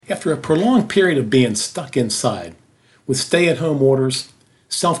After a prolonged period of being stuck inside, with stay-at-home orders,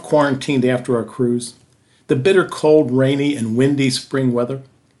 self-quarantined after our cruise, the bitter cold, rainy, and windy spring weather,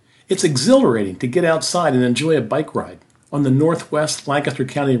 it's exhilarating to get outside and enjoy a bike ride on the Northwest Lancaster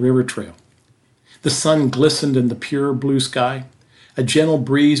County River Trail. The sun glistened in the pure blue sky. A gentle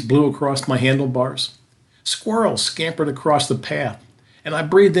breeze blew across my handlebars. Squirrels scampered across the path, and I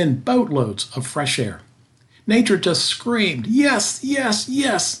breathed in boatloads of fresh air. Nature just screamed, "Yes, yes,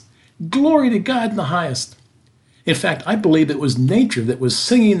 yes! Glory to God in the highest!" In fact, I believe it was nature that was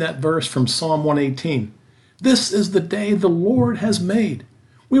singing that verse from Psalm 118. "This is the day the Lord has made.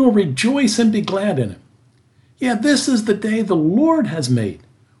 We will rejoice and be glad in it." Yeah, this is the day the Lord has made.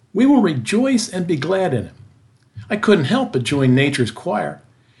 We will rejoice and be glad in it. I couldn't help but join nature's choir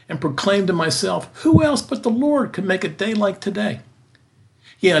and proclaim to myself, who else but the Lord could make a day like today?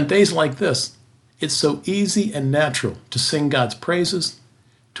 Yeah, on days like this, it's so easy and natural to sing God's praises,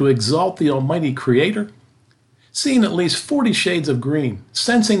 to exalt the Almighty Creator, seeing at least 40 shades of green,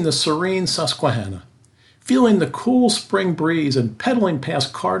 sensing the serene Susquehanna, feeling the cool spring breeze and pedaling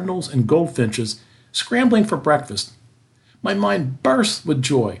past cardinals and goldfinches scrambling for breakfast. My mind bursts with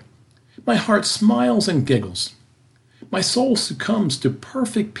joy. My heart smiles and giggles. My soul succumbs to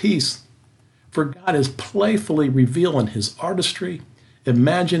perfect peace, for God is playfully revealing his artistry,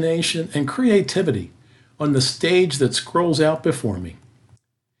 imagination, and creativity on the stage that scrolls out before me.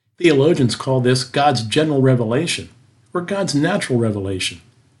 Theologians call this God's general revelation, or God's natural revelation.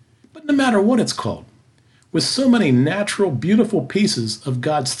 But no matter what it's called, with so many natural, beautiful pieces of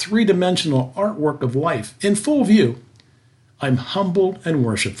God's three-dimensional artwork of life in full view, I'm humbled and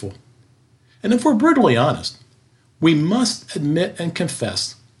worshipful. And if we're brutally honest, we must admit and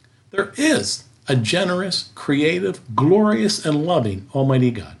confess there is a generous, creative, glorious, and loving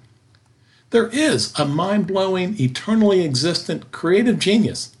Almighty God. There is a mind-blowing, eternally existent, creative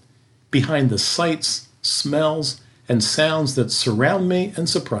genius behind the sights, smells, and sounds that surround me and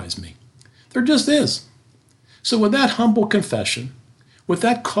surprise me. There just is. So with that humble confession, with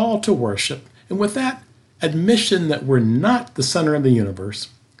that call to worship, and with that admission that we're not the center of the universe,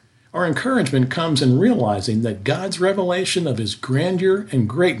 our encouragement comes in realizing that God's revelation of his grandeur and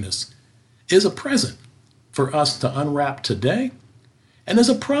greatness is a present for us to unwrap today and is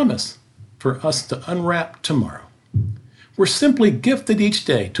a promise for us to unwrap tomorrow. We're simply gifted each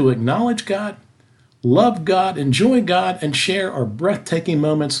day to acknowledge God, love God, enjoy God, and share our breathtaking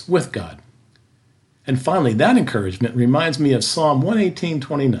moments with God. And finally, that encouragement reminds me of Psalm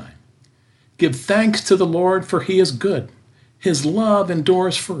 118:29. Give thanks to the Lord, for he is good. His love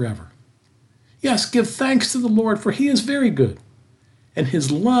endures forever. Yes, give thanks to the Lord, for he is very good, and his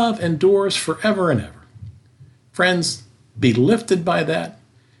love endures forever and ever. Friends, be lifted by that,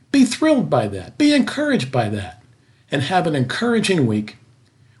 be thrilled by that, be encouraged by that, and have an encouraging week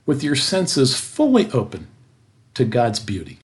with your senses fully open to God's beauty.